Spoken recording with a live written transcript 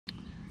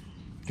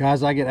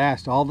Guys, I get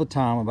asked all the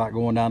time about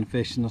going down to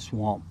fish in the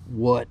swamp.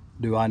 What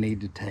do I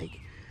need to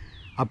take?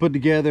 I put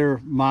together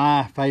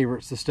my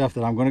favorites, the stuff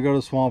that I'm going to go to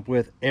the swamp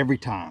with every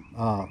time.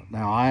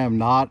 Now, I am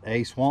not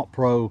a swamp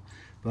pro,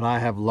 but I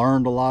have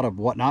learned a lot of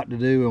what not to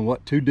do and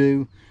what to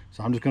do.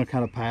 So I'm just going to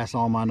kind of pass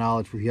on my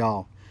knowledge with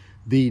y'all.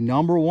 The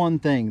number one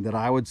thing that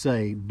I would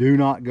say do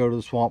not go to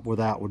the swamp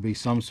without would be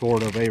some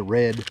sort of a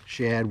red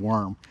shad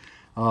worm.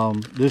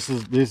 These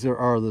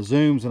are the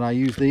zooms, and I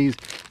use these.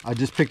 I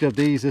just picked up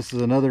these. This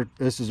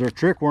is their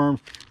trick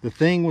worms. The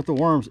thing with the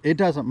worms, it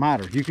doesn't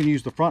matter. You can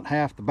use the front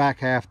half, the back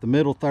half, the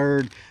middle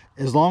third.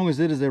 As long as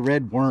it is a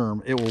red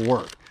worm, it will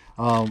work.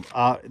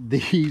 I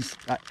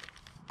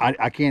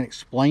can't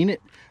explain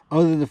it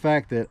other than the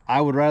fact that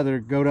I would rather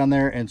go down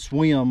there and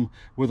swim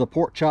with a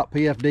pork chop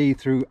PFD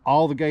through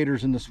all the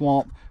gators in the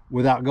swamp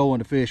without going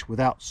to fish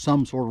without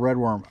some sort of red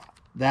worm.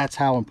 That's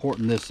how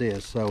important this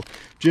is. So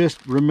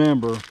just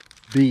remember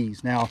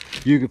these. Now,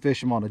 you can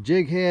fish them on a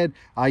jig head.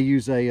 I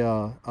use a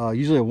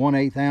usually a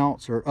 1/8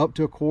 ounce or up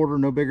to a quarter,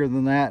 no bigger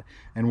than that,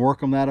 and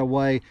work them that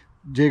away.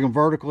 Jig them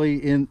vertically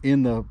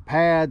in the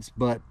pads,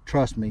 but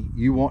trust me,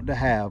 you want to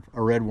have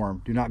a red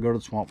worm. Do not go to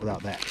the swamp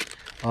without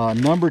that.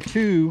 Number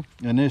two,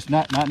 and it's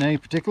not in any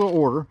particular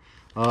order,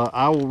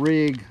 I will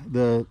rig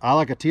I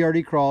like a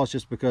TRD crawls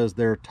just because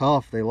they're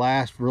tough, they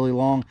last really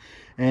long,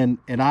 and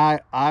I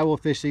will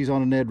fish these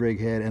on a Ned rig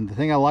head. And the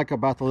thing I like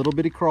about the little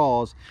bitty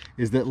crawls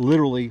is that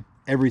literally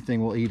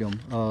everything will eat them.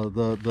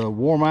 The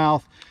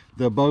warmouth,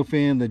 the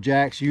bowfin, the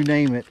jacks, you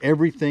name it,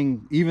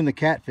 everything, even the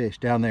catfish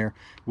down there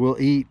will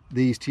eat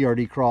these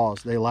TRD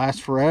crawls. They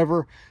last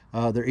forever.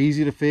 They're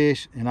easy to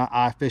fish, and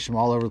I fish them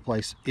all over the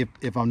place.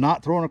 If I'm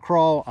not throwing a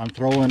crawl, I'm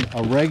throwing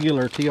a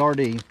regular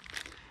TRD,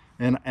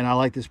 and I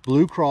like this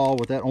blue crawl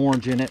with that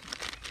orange in it.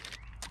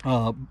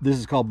 This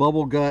is called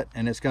Bubble Gut,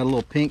 and it's got a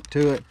little pink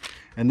to it.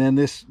 And then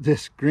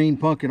this green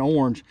pumpkin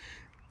orange.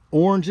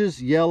 Oranges,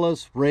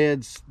 yellows,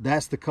 reds,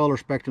 that's the color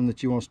spectrum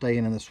that you want to stay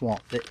in the swamp.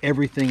 That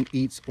everything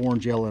eats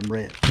orange, yellow, and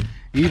red.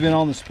 Even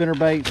on the spinner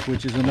baits,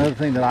 which is another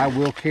thing that I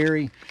will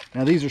carry.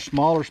 Now, these are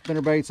smaller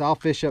spinner baits. I'll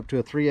fish up to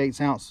a 3/8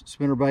 ounce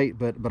spinner bait,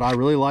 but I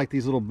really like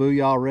these little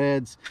Booyah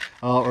Reds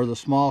or the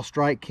small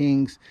Strike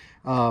Kings.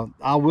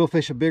 I will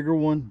fish a bigger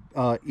one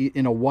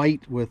in a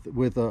white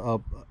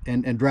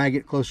and drag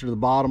it closer to the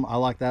bottom. I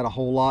like that a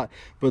whole lot.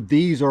 But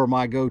these are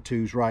my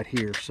go-tos right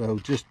here. So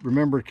just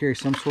remember to carry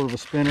some sort of a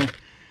spinner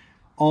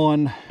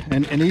on,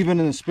 and even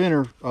in the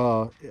spinner,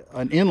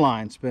 an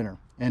inline spinner.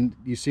 And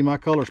you see my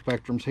color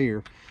spectrums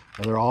here.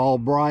 They're all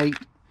bright,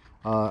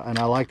 and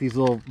I like these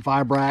little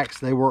Vibrax.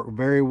 They work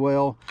very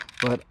well,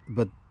 but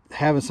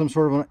having some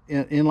sort of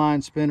an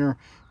inline spinner,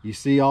 you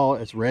see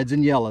it's reds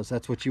and yellows.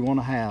 That's what you want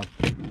to have.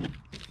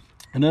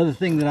 Another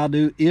thing that I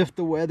do, if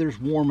the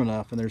weather's warm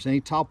enough and there's any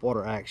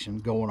topwater action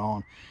going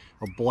on,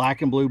 a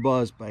black and blue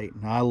buzz bait.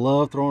 Now, I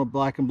love throwing a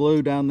black and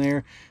blue down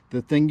there.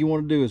 The thing you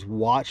want to do is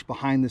watch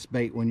behind this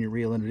bait when you're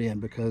reeling it in,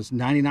 because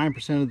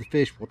 99% of the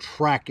fish will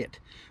track it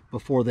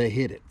before they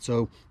hit it.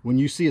 So when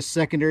you see a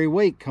secondary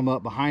weight come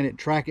up behind it,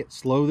 track it,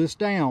 slow this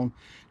down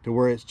to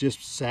where it's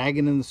just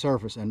sagging in the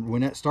surface. And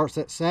when that starts,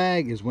 that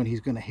sag is when he's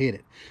going to hit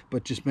it.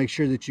 But just make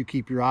sure that you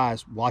keep your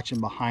eyes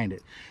watching behind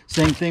it.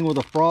 Same thing with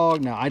a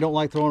frog. Now, I don't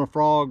like throwing a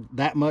frog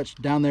that much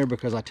down there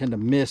because I tend to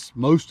miss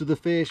most of the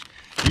fish.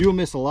 You'll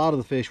miss a lot of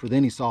the fish with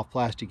any soft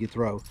plastic you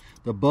throw.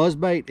 The buzz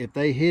bait, if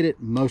they hit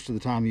it, most of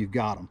the time you've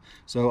got them.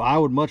 So I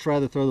would much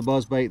rather throw the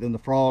buzz bait than the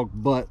frog,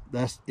 but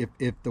that's if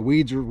the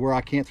weeds are where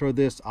I can't throw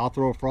this, I'll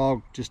throw a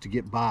frog just to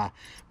get by.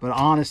 But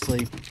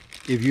honestly,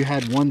 if you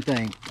had one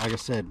thing, like I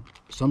said,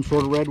 some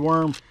sort of red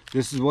worm,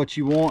 this is what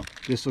you want.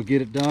 This will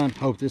get it done.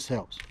 Hope this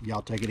helps.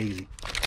 Y'all take it easy.